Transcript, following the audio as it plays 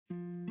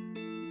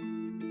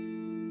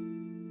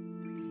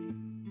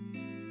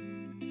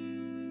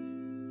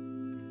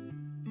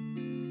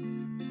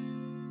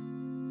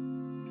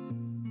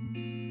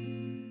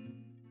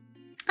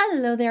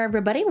Hello there,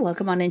 everybody.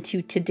 Welcome on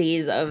into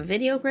today's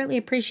video. Greatly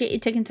appreciate you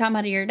taking time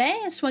out of your day.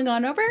 Swing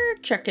on over,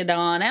 check it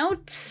on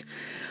out.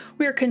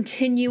 We're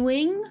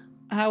continuing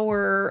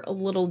our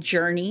little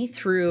journey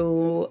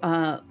through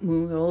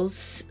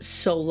Moonbyl's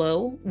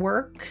solo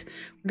work.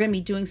 We're going to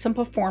be doing some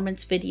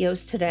performance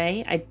videos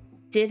today. I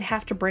did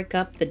have to break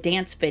up the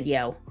dance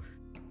video.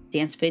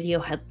 Dance video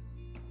had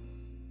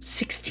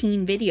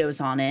 16 videos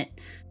on it,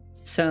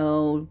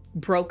 so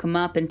broke them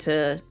up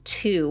into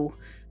 2.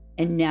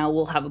 And now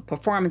we'll have a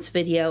performance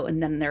video,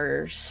 and then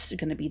there's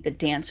going to be the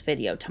dance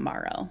video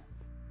tomorrow.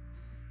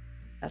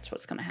 That's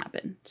what's going to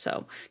happen.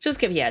 So just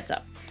give you a heads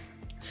up.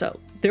 So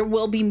there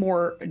will be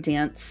more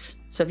dance.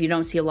 So if you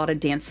don't see a lot of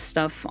dance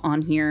stuff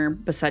on here,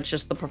 besides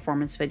just the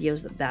performance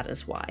videos, that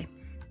is why.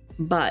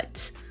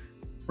 But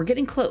we're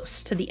getting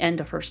close to the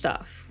end of her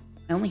stuff.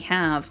 I only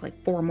have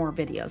like 4 more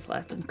videos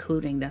left,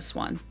 including this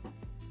one,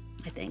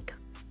 I think.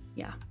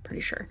 Yeah,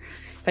 pretty sure,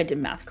 if I did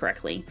math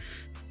correctly.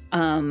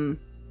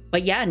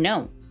 But yeah,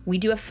 no, we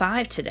do have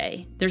 5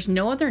 today. There's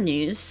no other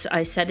news.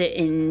 I said it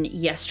in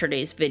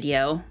yesterday's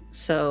video.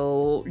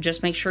 So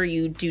just make sure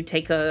you do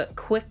take a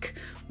quick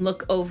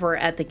look over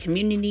at the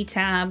community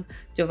tab.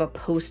 Do have a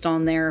post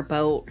on there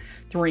about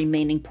the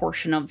remaining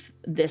portion of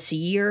this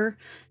year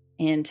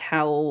and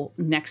how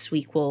next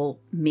week will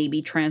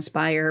maybe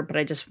transpire. But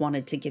I just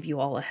wanted to give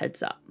you all a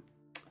heads up.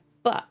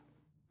 But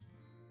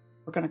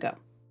we're going to go.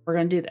 We're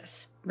going to do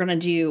this. We're going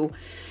to do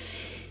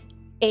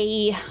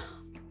a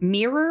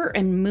Mirror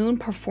and Moon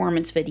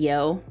performance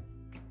video,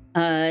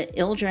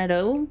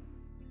 ILJIDO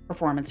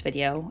performance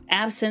video,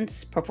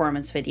 Absence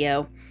performance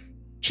video,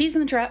 Cheese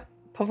in the Trap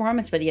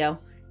performance video,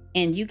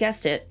 and you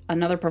guessed it,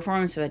 another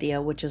performance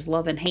video, which is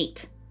Love and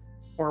Hate,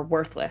 or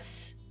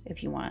Worthless,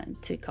 if you want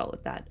to call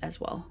it that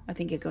as well. I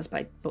think it goes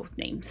by both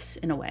names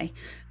in a way.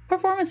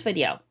 Performance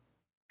video.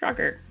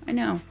 Shocker, I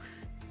know.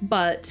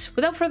 But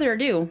without further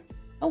ado,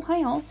 oh,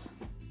 hi, alls.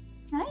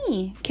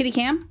 Hi, Kitty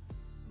Cam.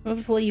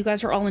 Hopefully you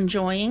guys are all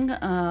enjoying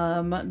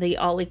the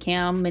Ollie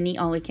Cam, mini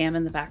Ollie Cam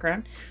in the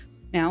background.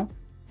 Now,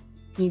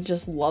 he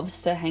just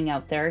loves to hang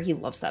out there. He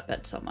loves that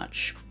bed so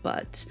much,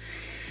 but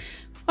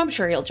I'm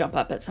sure he'll jump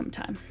up at some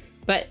time.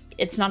 But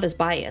it's not his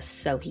bias,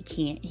 so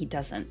he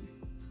doesn't.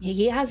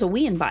 He has a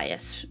Wii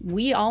bias.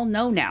 We all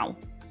know now.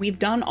 We've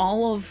done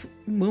all of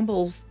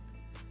Moonbyl's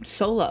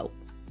solo.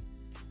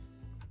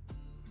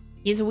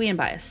 He's a Wii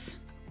bias.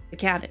 The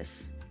cat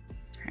is.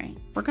 All right,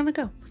 we're gonna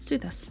go. Let's do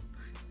this.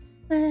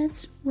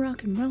 Let's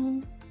rock and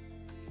roll.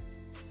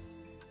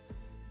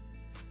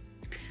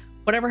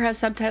 Whatever has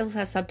subtitles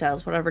has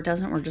subtitles. Whatever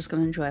doesn't, we're just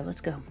going to enjoy.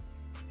 Let's go.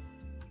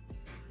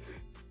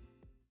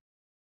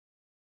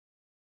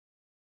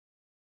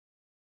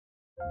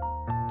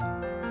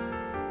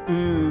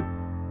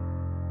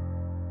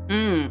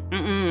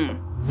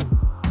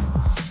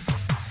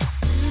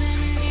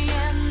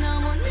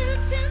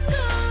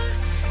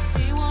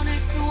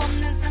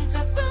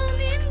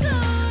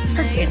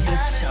 Her dancing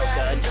is so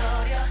good.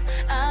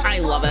 I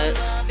love it.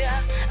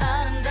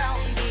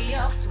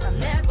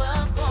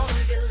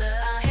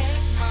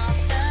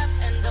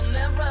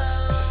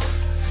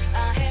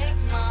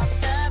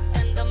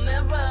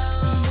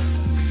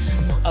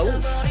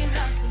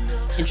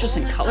 Oh,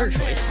 interesting color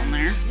choice on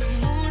there.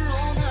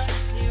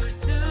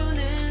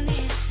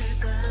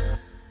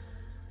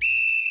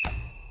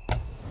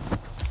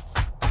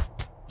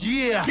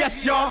 Yeah.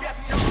 Yes, y'all.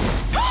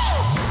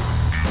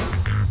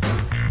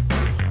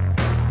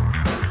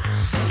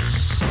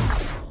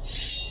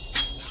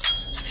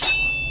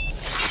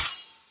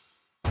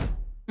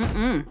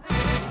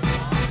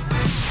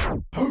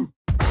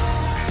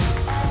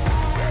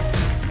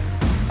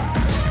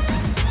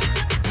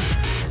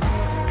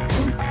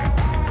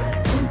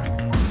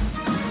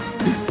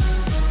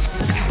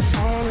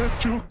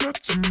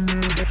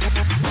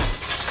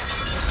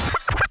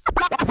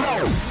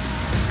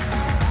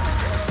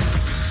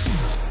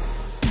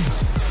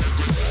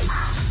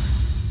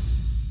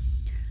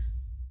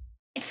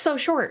 It's so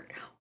short.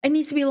 It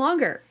needs to be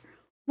longer.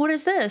 What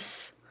is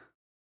this?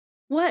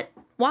 What?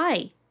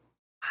 Why?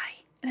 Why?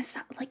 And it's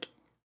not like,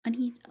 I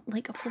need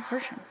like a full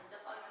version.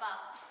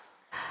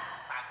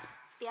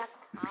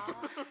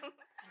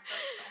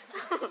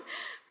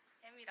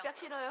 약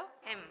싫어요?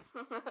 햄.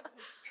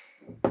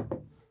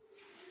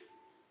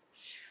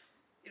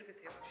 이렇게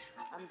돼요?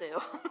 안 돼요.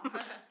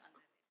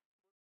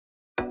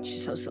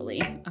 She's so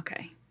silly.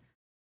 Okay.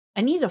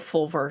 I need a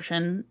full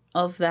version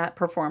of that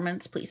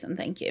performance, please and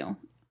thank you.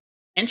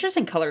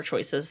 Interesting color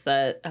choices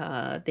that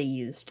they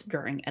used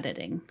during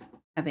editing.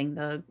 Having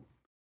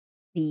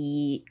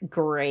the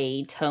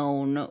gray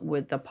tone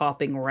with the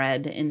popping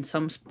red in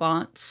some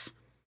spots.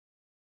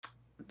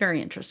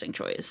 Very interesting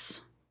choice.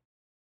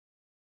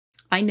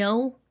 I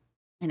know.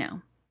 When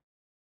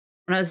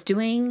I was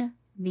doing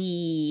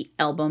the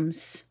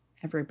albums,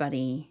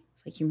 everybody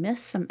was like, you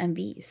missed some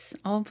MVs.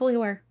 Oh, I'm fully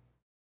aware.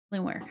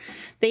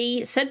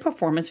 They said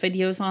performance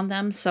videos on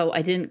them, so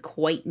I didn't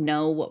quite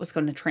know what was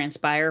going to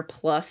transpire.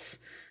 Plus,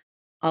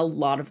 a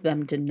lot of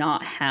them did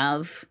not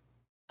have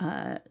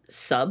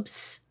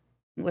subs,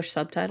 English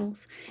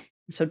subtitles.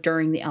 So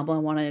during the album, I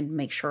wanted to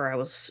make sure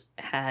I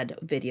had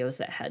videos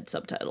that had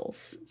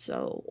subtitles,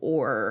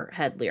 or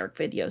had lyric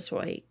videos so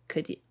I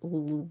could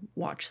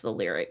watch the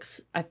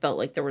lyrics. I felt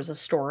like there was a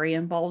story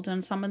involved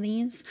in some of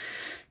these,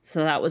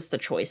 so that was the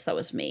choice that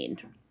was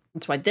made.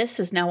 That's why this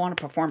is now on a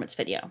performance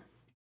video.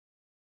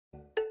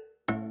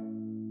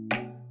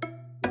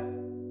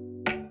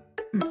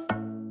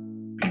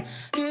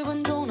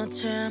 기분 좋은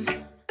아침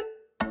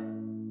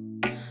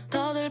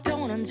다들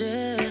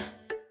평온한지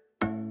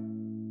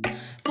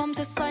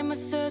밤새 쌓인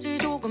메시지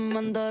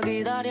조금만 더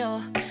기다려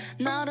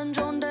날은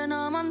좋은데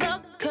나만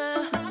덕해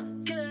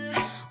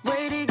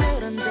왜 이리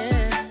그런지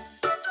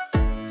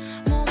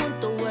몸은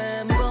또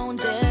왜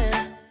무거운지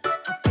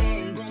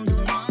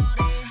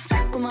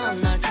자꾸만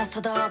날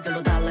탓하다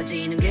별로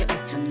달라지는 게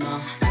없잖아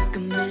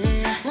지금이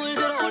물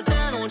들어올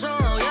땐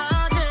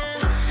오줘야지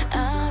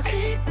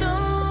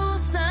아직도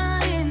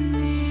쌓인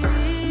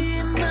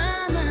일이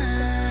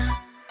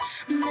많아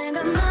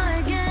내가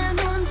나에게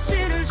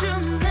눈치를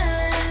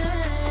주네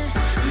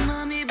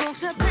맘이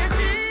복잡해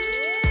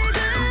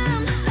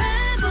지금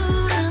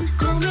배부른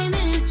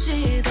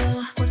고민일지도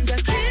혼자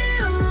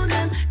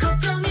키우는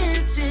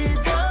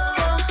걱정일지도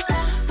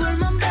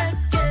불만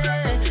뱉게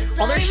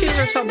All their shoes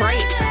are so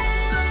bright,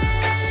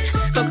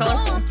 so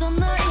colorful.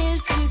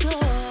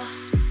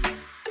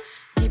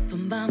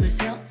 깊은 밤을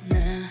새웠네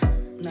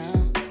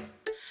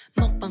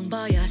먹방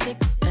봐야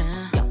식네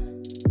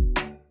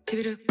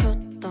TV를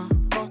켰다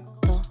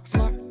껐다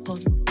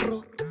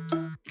스마트폰으로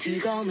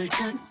즐거움을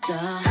찾자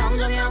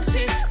함정이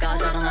없지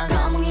까다로운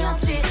감흥이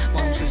없지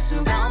멈출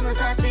수가 없는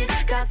사치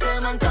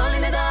가끔은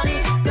떨리네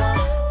다리가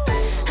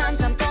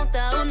한참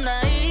걷다운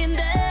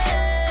나이인데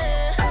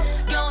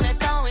연애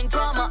따윈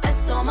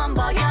드라마에서만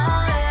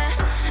봐야 해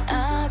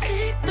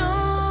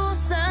아직도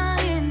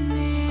쌓인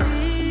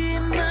일이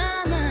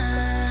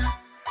많아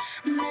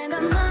내가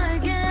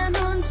나에게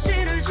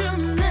눈치를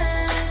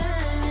주네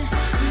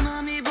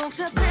맘이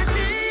복잡해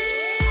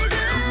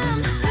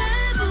지금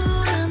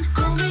배부른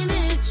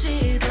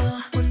고민일지도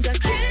혼자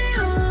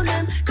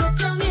키우는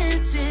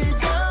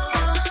걱정일지도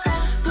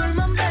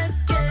불만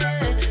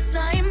뱉게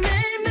쌓인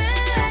매일매일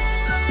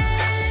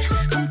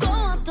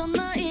꿈꿔왔던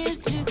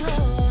나일지도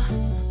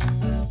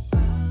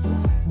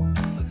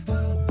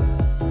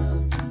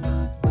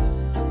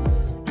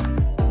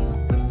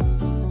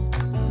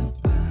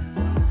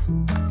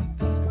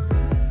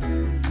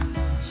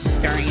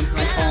Staring into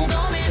my soul.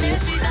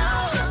 고민일지도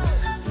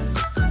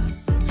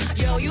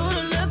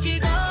여유를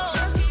느끼고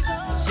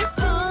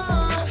싶어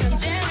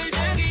현재를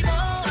즐기고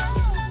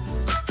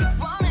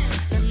Keep running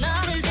난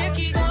나를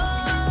지키고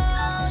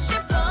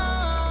싶어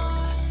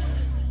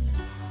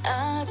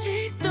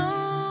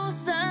아직도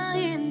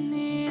쌓인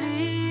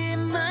일이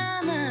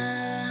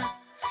많아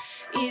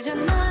이제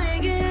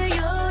나에게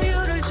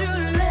여유를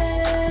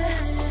줄래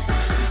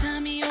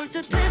잠이 올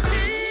듯해 지금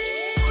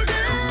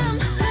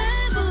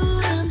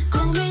배부른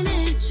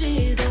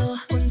고민일지도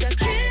혼자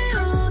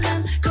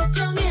키우는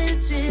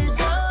걱정일지도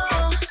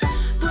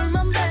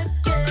불만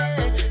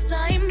뱉게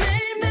쌓인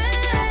매일매일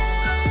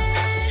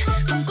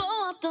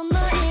꿈꿔왔던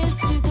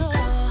나일지도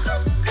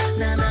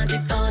난 아직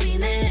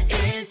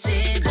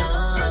어린애일지도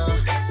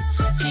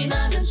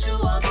지나면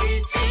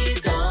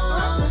추억일지도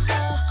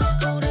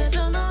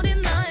오래전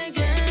어린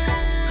나에겐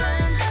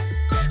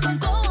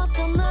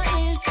꿈꿔왔던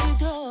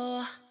나일지도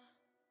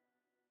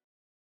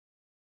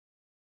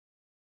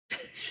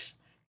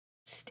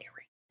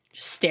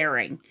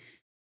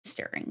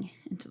Staring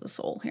into the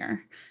soul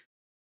here.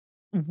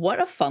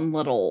 What a fun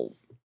little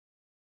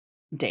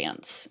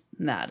dance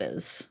that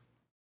is.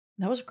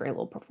 That was a great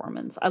little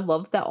performance. I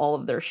love that all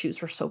of their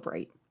shoes were so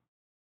bright.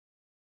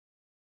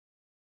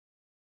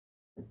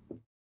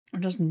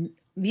 That's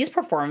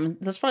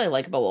what I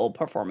like about little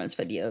performance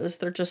videos.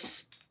 They're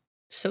just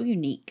so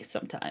unique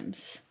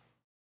sometimes.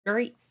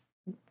 Very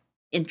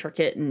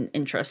intricate and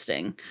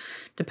interesting,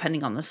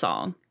 depending on the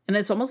song. And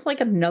it's almost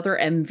like another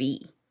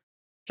MV.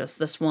 Just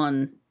this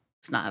one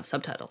does not have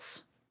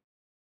subtitles.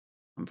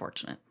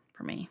 Unfortunate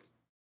for me.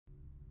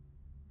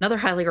 Another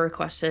highly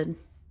requested.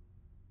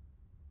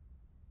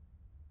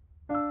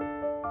 I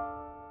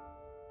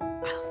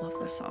love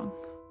this song.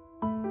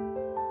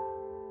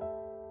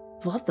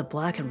 Love the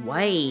black and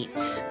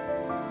white.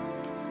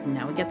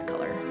 Now we get the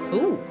color.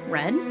 Ooh,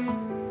 red.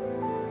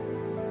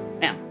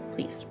 Ma'am,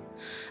 please.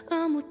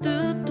 아무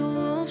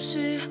뜻도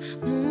없이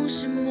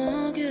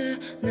무심하게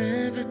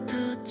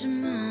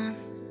내뱉었지만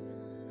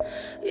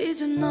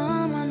이제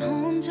나만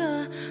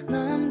혼자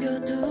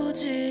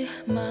남겨두지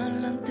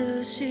말란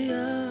뜻이야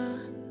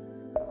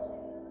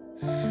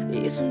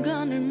이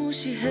순간을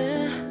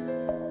무시해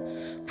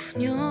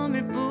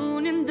푸념일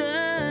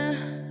뿐인데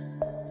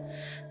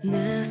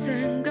내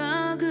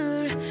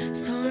생각을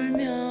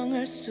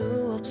설명할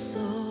수 없어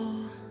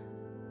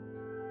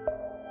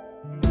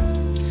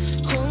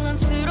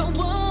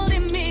혼란스러워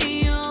leave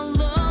me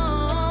alone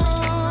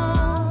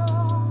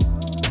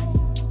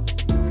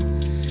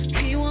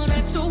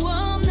피원할 수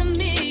없는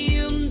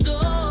미움도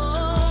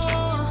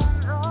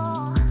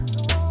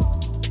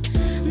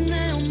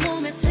내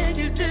온몸에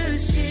새길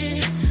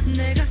듯이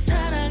내가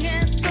사랑해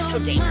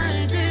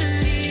dangerous.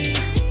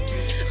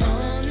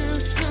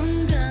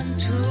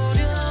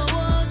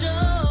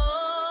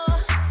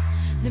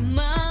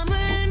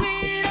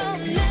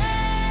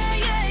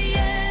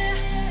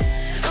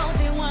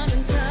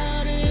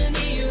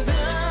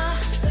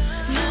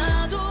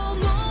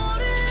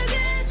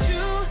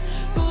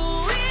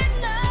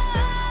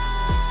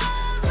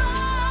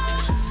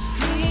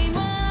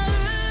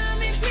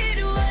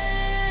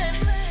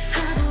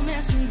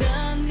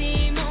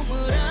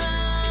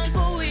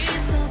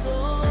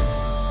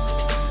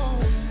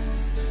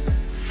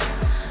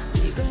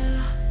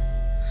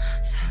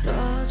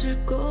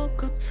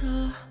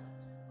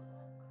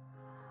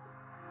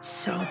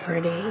 So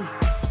pretty. Ooh,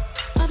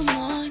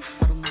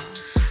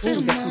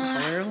 get some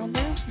color a little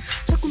bit.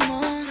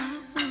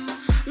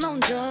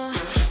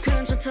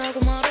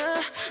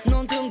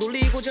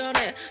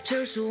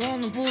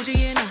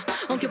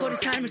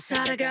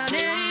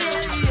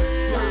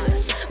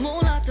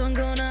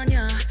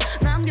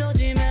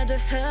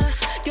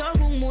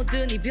 결국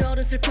모든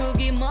이별은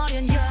슬프기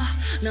마련이야.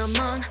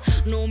 나만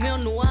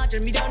놓으면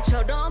놓아질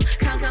미련처럼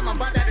캄캄한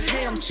바다를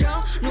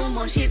헤엄쳐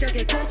눈먼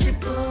시작의 끝이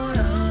보여.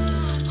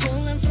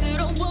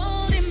 혼란스러운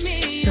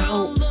이미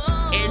So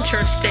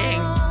interesting.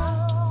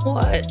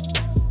 What?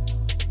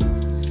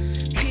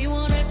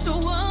 피워낼 수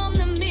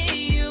없는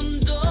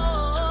미움도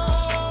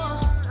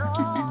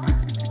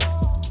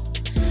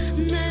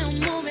내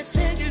온몸에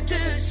새길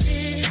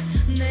듯이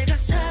내가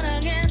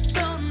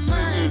사랑했던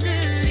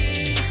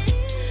말들이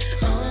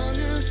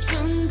어느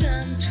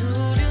순간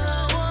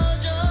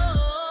두려워져.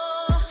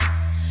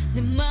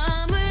 내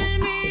맘을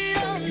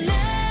밀어내.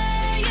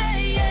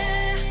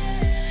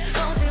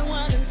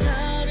 어제와는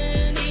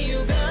다른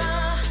이유가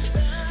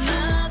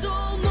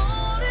나도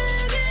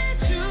모르게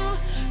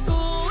죽고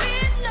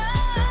있나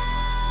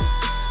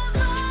봐.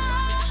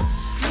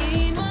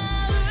 네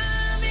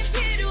마음이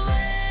필요해.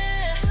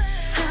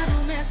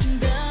 하루 매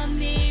순간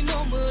네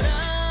몸을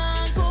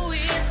안고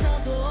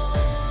있어도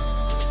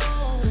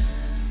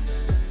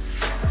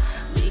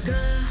네가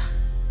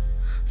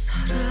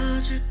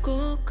사라질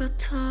것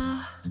같아.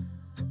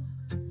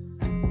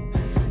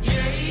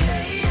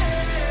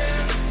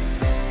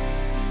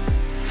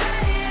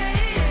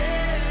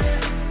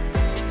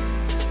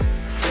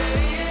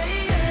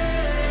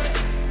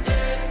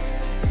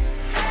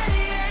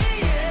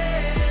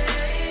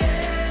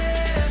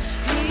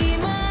 네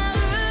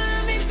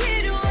마음이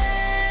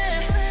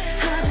필요해.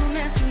 하루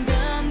매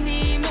순간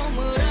네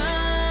몸을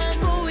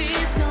안고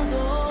있어도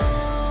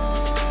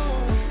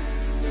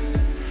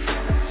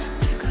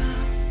내가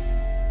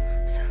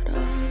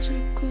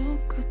사라질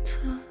것 같아.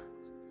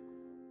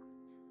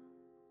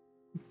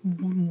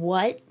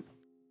 What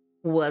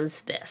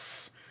was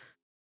this?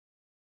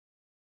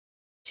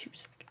 2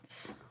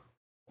 seconds.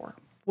 Or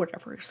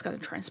whatever is going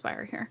to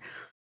transpire here.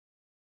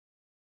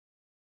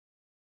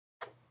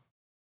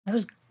 That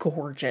was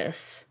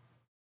gorgeous.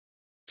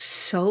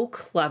 So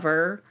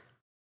clever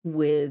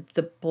with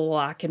the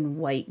black and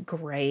white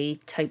gray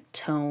type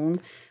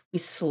tone. We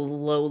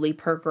slowly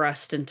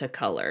progressed into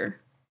color.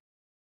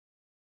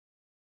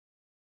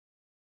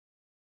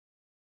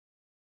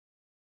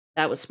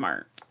 That was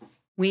smart.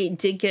 We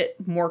did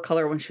get more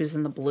color when she was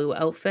in the blue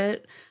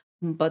outfit,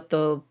 but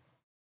the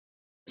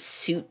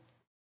suit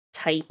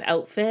type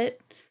outfit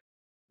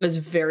was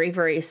very,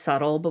 very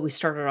subtle, but we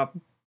started off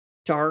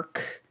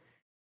dark,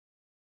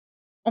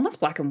 almost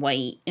black and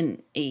white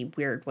in a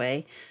weird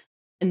way,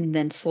 and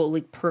then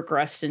slowly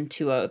progressed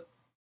into a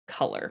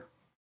color.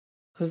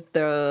 Because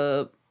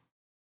the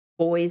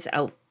boys'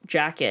 out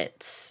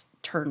jackets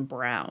turned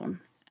brown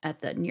at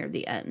the near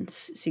the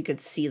ends, so you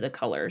could see the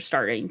color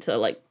starting to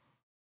like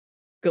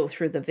go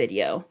through the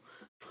video.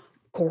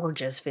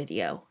 Gorgeous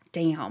video.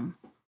 Damn.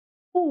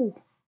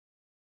 Ooh.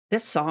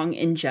 This song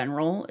in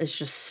general is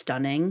just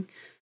stunning.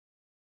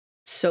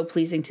 So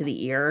pleasing to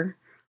the ear,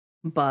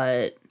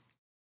 but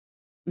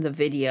the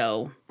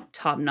video,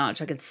 top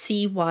notch. I could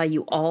see why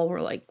you all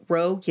were like,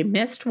 Rogue, you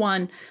missed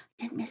one.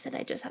 I didn't miss it.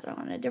 I just had it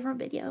on a different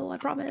video. I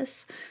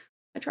promise.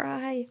 I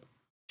try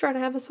to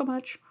have it so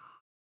much.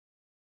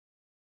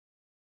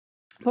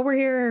 But we're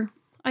here.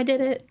 I did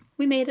it.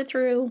 We made it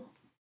through.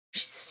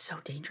 She's so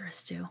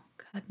dangerous too.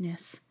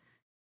 Goodness.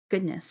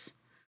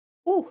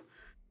 Ooh.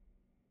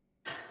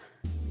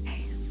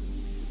 Hey.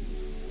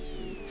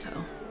 So,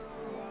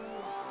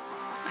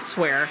 I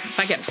swear, if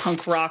I get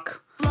punk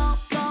rock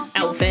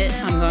outfit,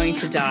 I'm going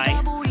to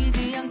die.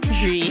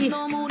 Geeeez.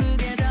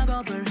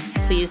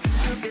 Please.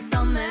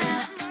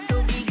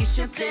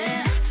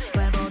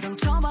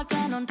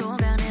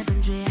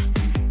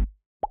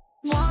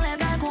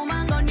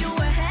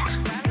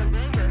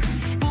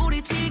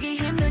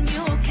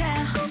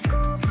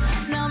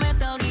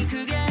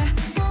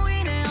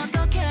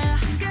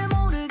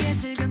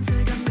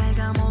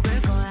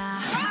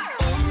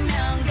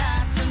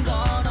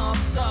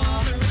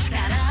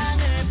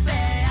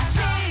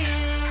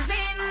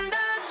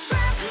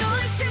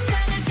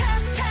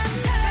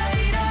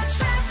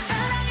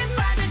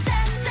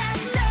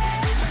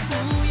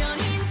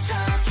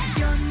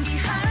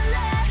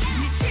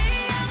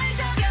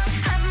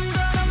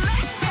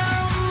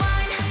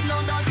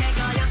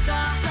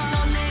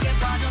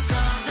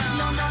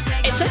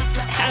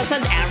 has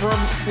an Avril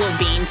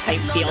Lavigne type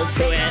feel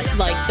to it,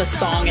 like the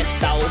song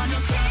itself.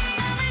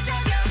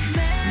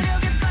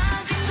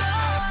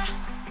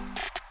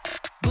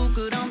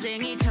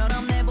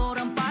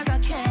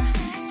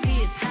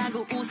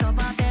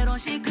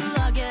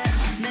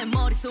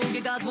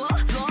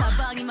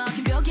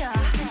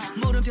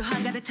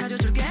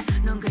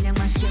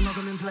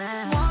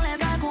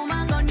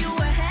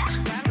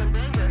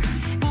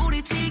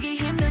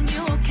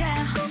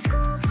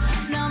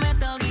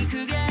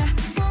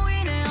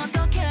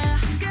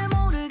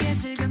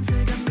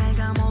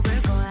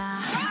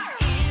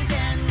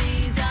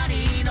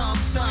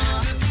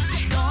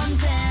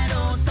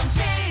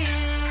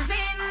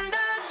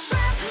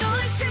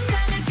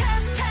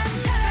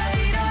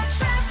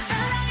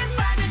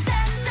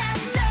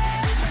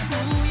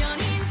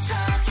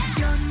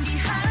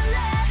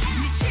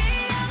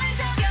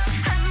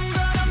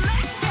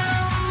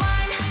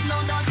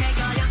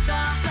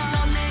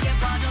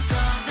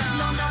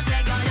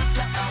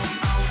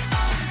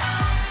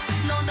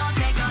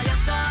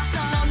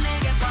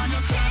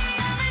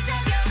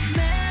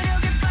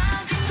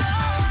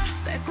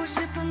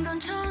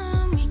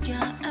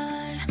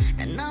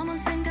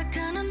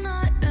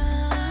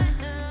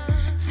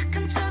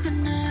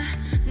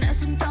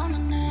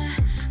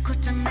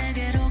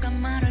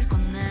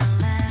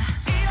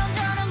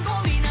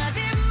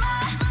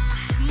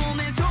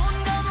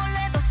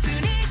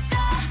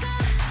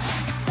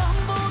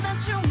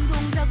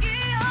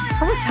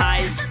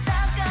 Ties.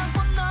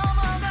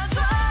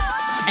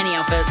 Any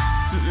outfit.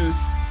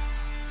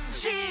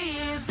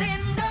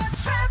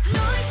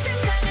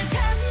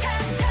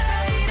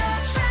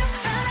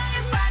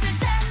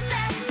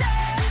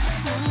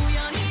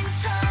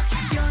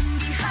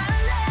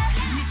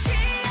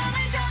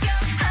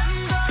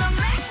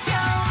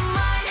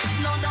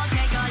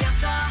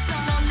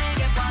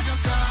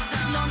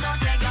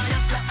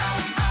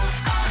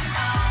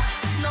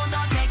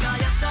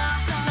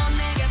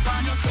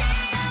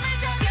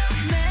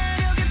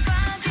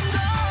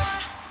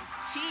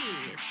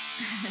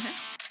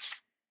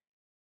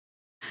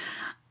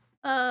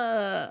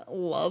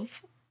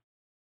 Love.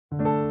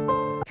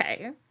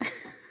 Okay.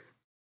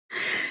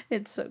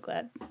 It's so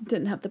glad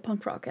didn't have the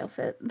punk rock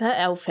outfit. That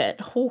outfit,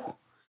 whew,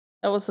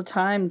 that was the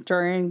time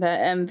during the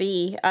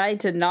MV. I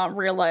did not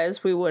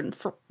realize we went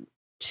for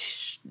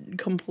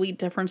complete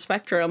different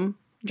spectrum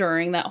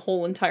during that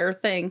whole entire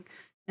thing.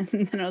 And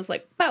then I was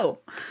like, "Whoa,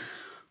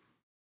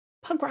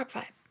 punk rock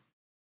vibe."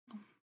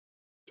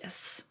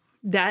 Yes,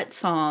 that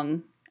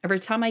song. Every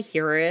time I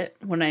hear it,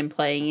 when I'm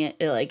playing it,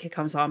 it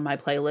comes on my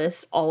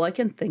playlist. All I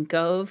can think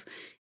of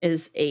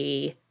is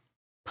a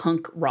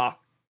punk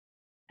rock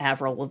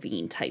Avril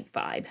Lavigne type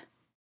vibe.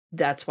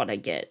 That's what I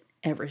get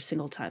every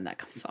single time that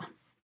comes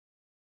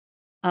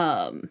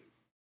on.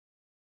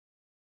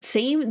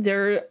 Same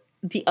there.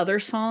 The other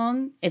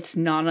song, it's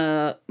not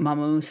a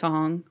MAMAMOO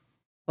song,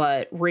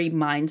 but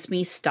reminds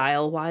me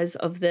style-wise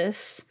of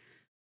this.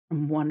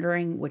 I'm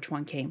wondering which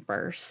one came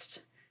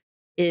first.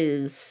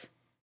 Is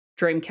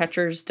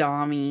Dreamcatcher's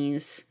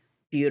Dommy's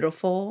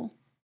Beautiful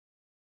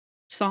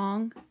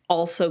song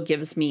also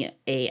gives me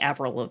a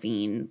Avril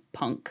Lavigne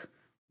punk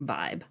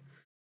vibe.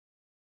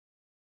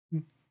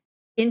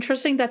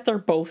 Interesting that they're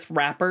both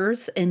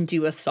rappers and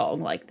do a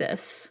song like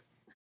this.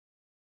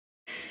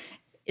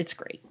 It's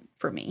great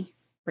for me.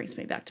 Brings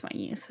me back to my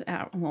youth.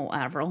 Little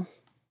Avril.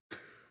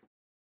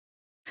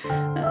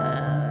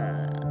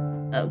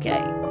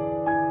 Okay.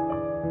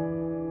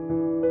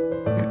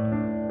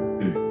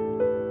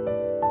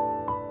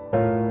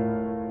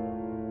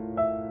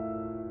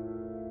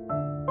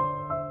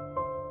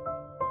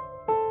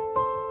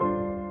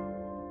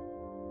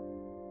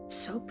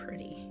 So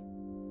pretty.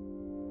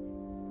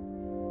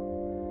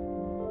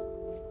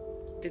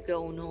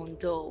 뜨거운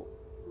온도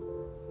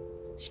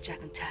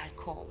시작은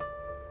달콤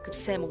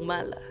급새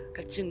목말라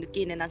갈증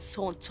느끼네 난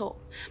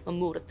손톱만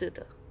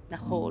물어뜯어 나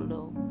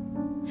홀로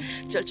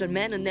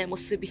쩔쩔매는 내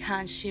모습이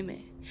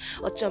한심해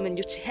어쩌면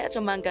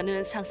유치해져만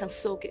가는 상상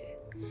속에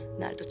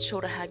날 더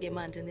초라하게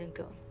만드는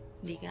건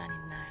네가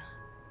아닌 나야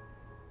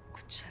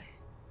구차해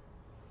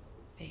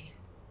매일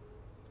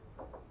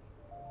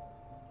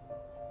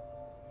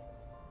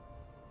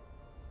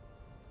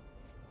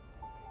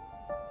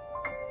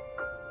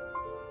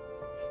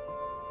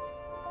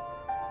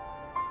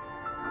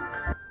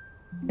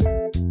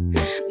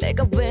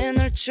내가 왜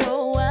널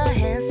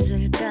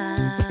좋아했을까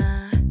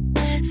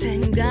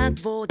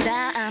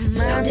생각보다 안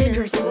맞는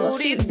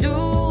우리 둘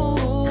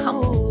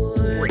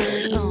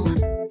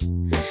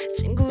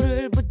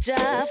친구를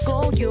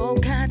붙잡고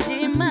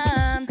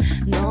욕하지만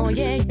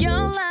너의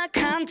연락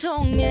한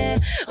통에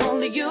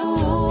Only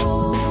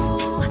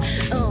you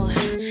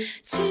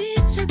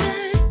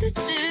지쳐갈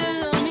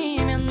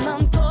때쯤이면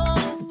넌 꼭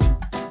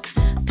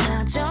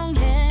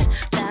다정해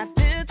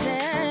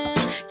따뜻해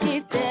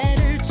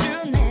기대를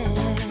주네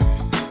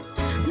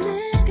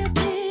내가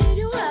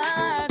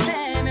필요할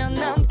때면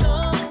넌 꼭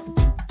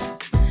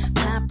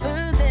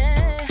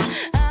바쁘대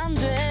안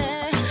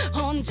돼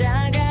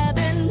혼자가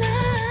된 나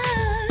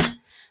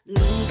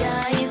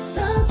네가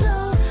있어도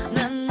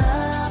난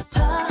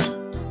아파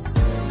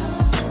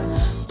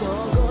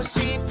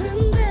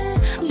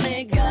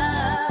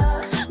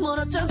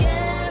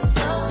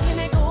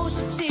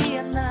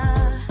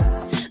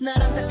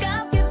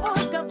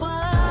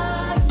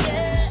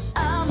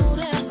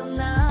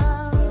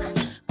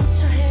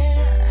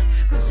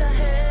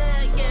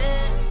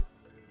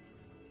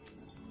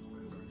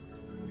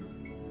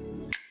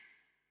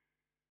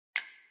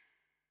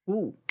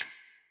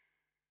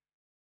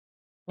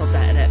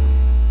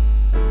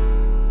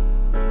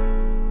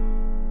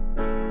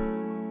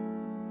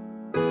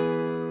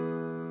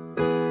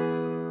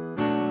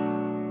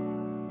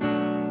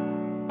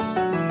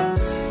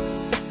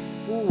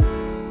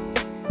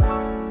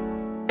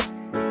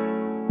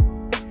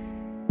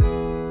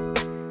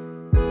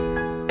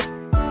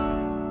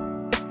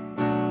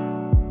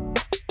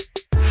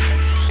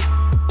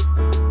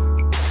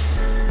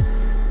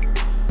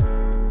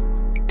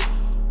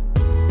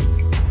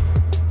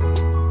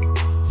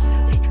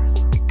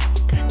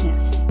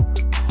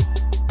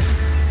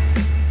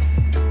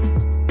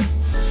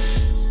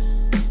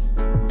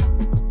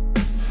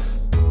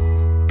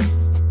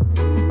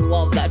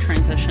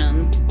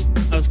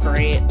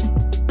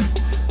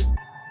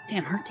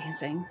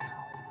amazing.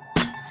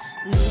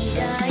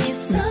 네가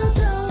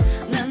있어도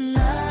난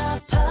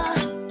아파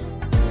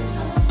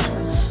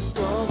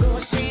보고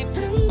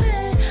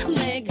싶은데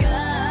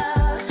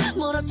내가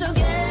뭘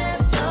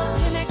어쩌겠어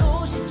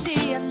티내고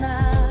싶지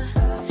않아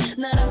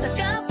날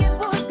안타깝게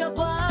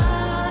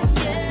볼까봐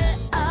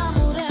yeah.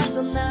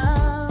 아무래도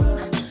난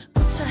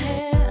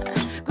구차해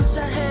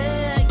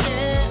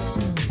yeah.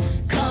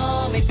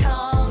 Call me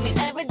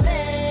every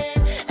day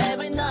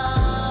every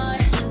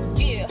night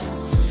yeah.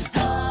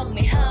 Hug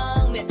me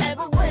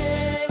every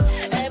way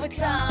every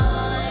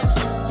time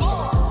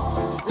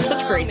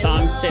Such a great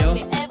song too.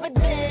 every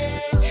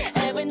day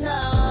every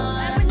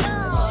night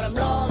but I'm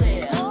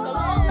lonely so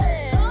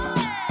lonely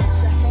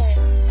구차해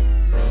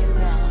real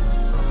love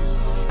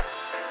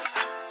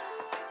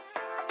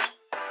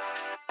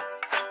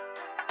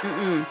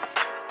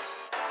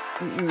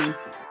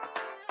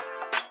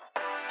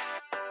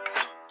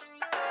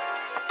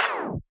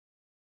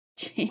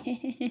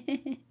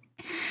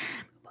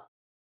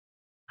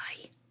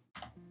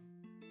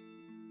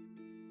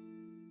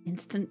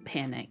Instant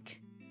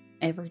panic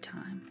every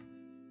time.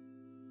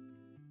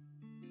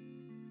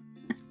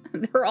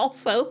 They're all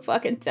so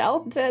fucking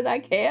talented. I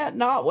can't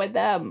not with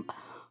them.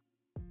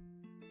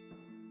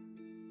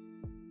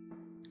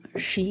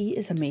 She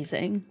is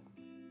amazing.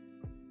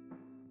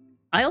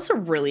 I also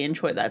really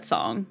enjoy that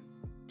song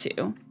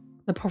too.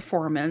 The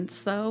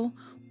performance though.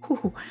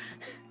 Whew.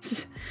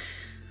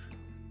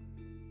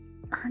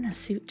 Her in a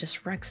suit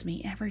just wrecks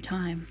me every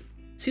time.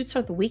 Suits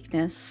are the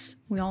weakness.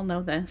 We all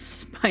know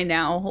this by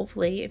now.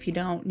 Hopefully, if you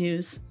don't,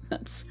 news.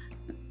 That's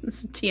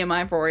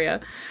TMI for you.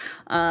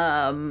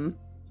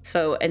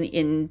 So,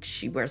 and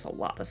she wears a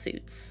lot of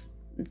suits.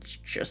 It's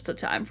just a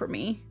time for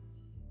me.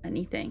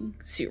 Anything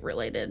suit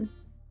related.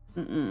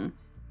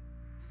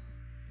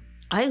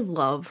 I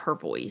love her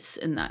voice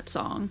in that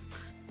song.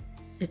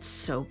 It's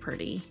so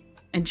pretty.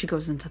 And she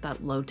goes into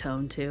that low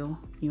tone too.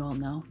 You all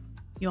know.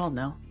 You all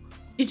know.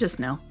 You just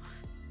know.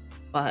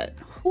 But,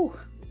 whew.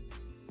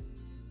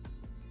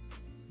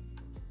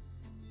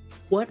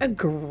 What a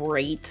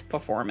great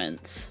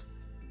performance.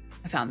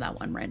 I found that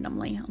one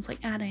randomly. I was like,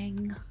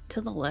 adding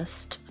to the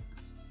list.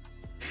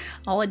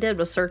 All I did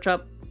was search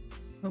up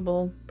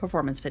Moonbyul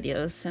performance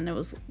videos, and it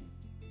was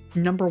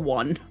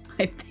 #1,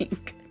 I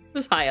think. It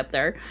was high up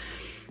there.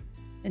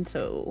 And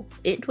so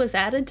it was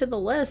added to the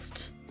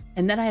list.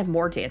 And then I have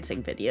more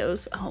dancing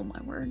videos. Oh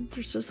my word,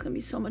 there's just gonna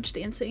be so much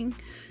dancing.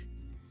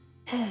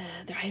 I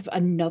have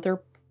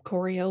another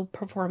choreo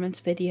performance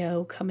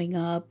video coming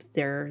up.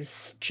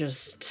 There's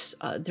just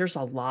there's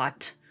a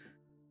lot.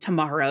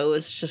 Tomorrow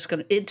is just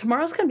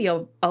tomorrow's gonna be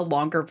a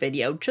longer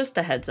video, just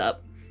a heads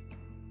up.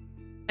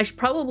 I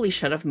probably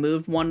should have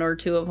moved 1 or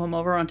 2 of them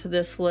over onto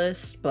this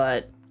list,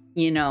 but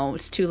you know,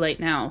 it's too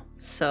late now.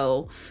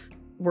 So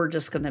we're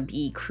just gonna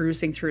be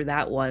cruising through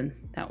that one.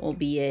 That will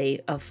be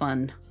a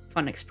fun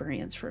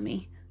experience for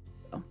me.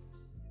 So,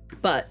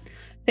 but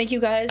thank you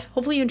guys.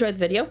 Hopefully you enjoyed the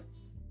video.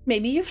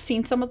 Maybe you've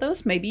seen some of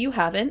those. Maybe you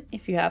haven't.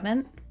 If you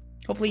haven't,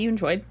 hopefully you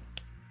enjoyed.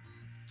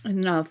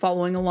 And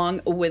following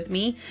along with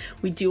me,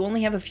 we do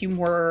only have a few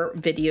more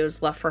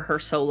videos left for her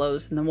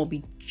solos, and then we'll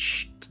be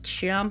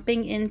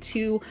jumping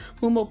into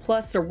Moonbyul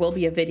Plus. There will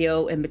be a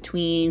video in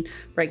between,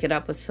 break it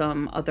up with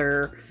some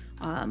other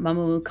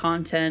MAMAMOO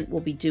content.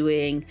 We'll be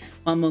doing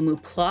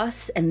MAMAMOO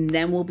Plus, and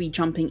then we'll be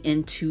jumping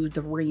into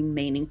the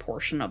remaining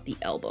portion of the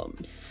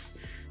albums.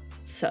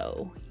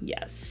 So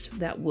yes,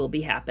 that will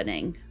be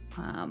happening.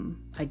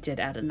 I did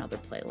add another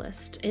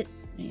playlist. It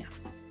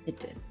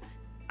did.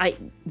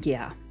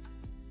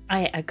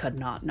 I could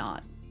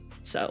not.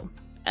 So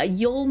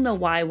you'll know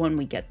why when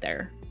we get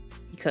there,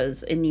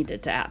 because it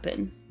needed to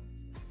happen.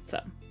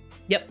 So,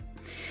 yep.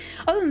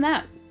 Other than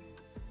that,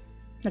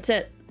 that's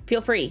it.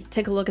 Feel free,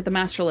 take a look at the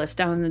master list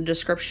down in the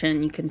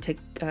description. You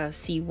can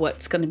see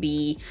what's going to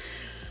be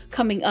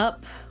coming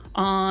up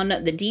on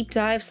the deep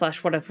dive /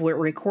 what I've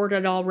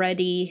recorded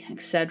already,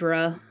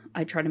 etc.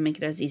 I try to make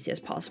it as easy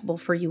as possible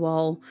for you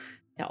all.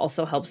 It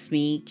also helps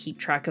me keep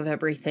track of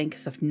everything,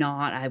 because if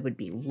not, I would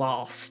be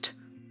lost,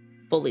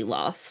 fully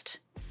lost,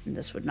 and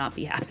this would not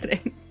be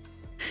happening.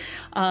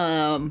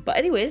 But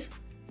anyways,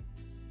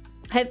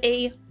 have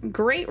a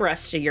great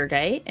rest of your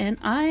day, and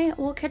I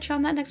will catch you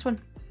on that next one.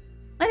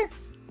 Later.